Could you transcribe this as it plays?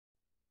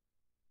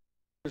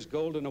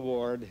Golden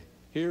Award,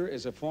 here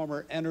is a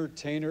former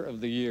Entertainer of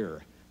the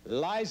Year,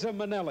 Liza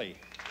Minnelli.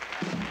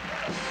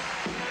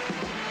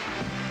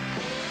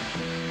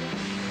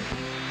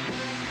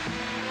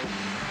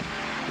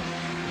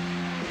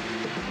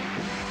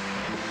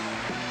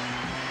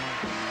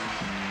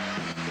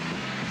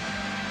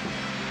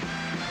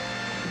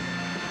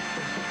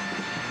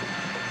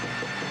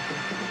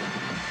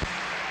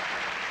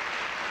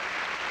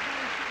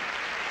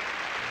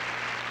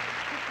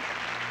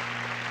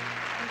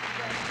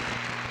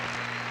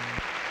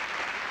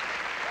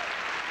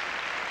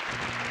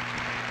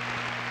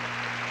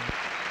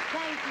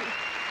 Thank you.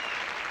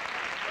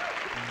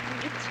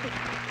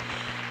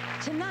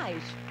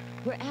 Tonight,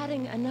 we're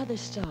adding another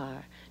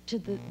star to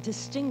the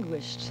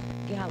distinguished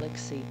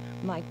galaxy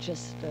Mike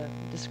just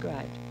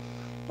described.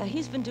 Now,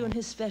 he's been doing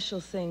his special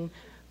thing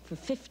for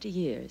 50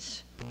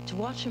 years. To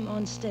watch him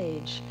on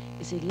stage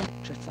is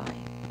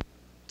electrifying.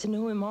 To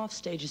know him off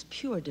stage is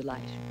pure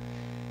delight.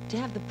 To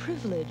have the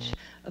privilege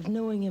of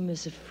knowing him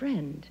as a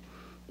friend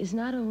is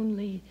not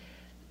only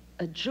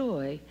a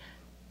joy,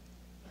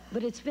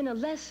 but it's been a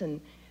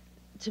lesson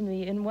to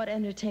me in what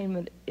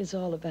entertainment is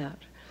all about.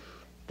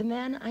 The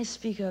man I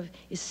speak of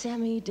is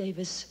Sammy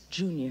Davis,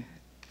 Jr.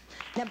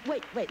 Now,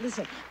 wait,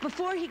 listen.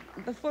 Before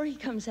he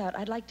comes out,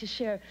 I'd like to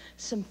share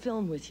some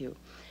film with you.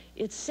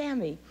 It's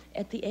Sammy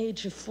at the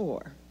age of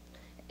 4.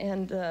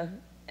 And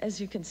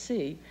as you can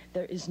see,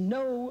 there is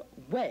no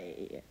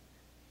way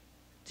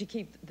to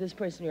keep this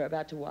person you're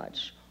about to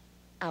watch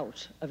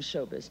out of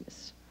show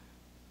business.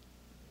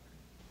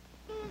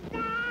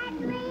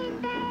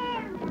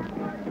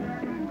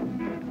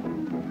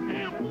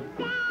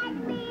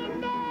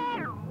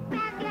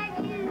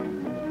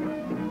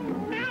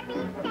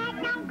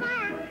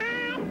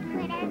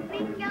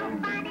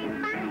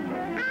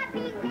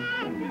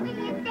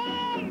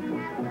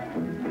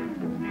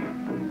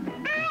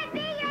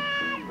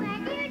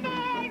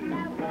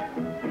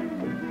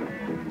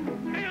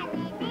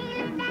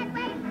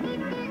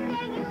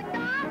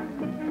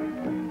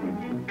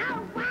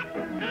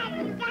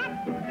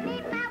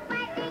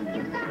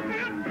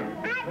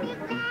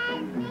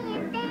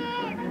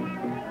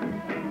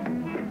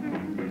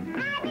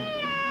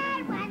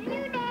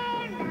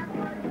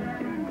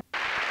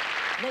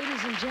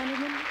 Ladies and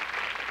gentlemen,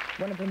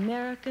 one of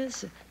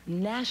America's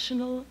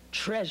national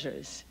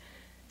treasures,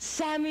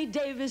 Sammy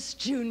Davis,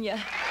 Jr.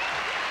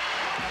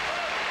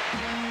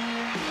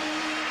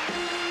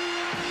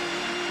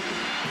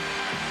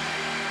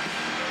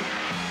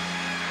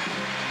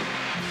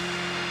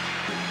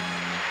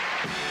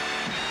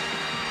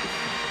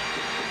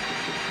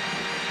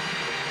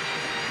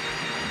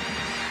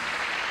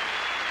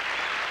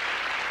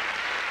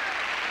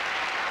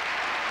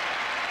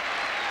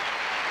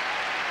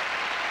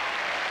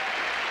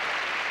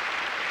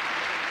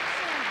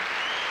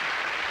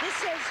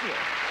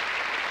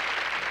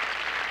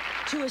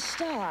 To a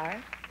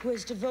star who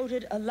has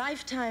devoted a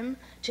lifetime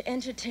to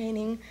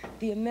entertaining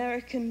the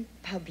American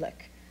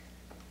public.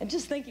 And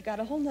just think, you got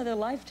a whole nother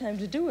lifetime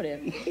to do it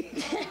in.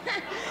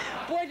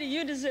 Boy, do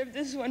you deserve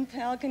this one,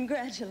 pal.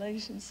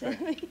 Congratulations,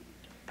 Sammy.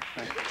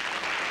 Thank you.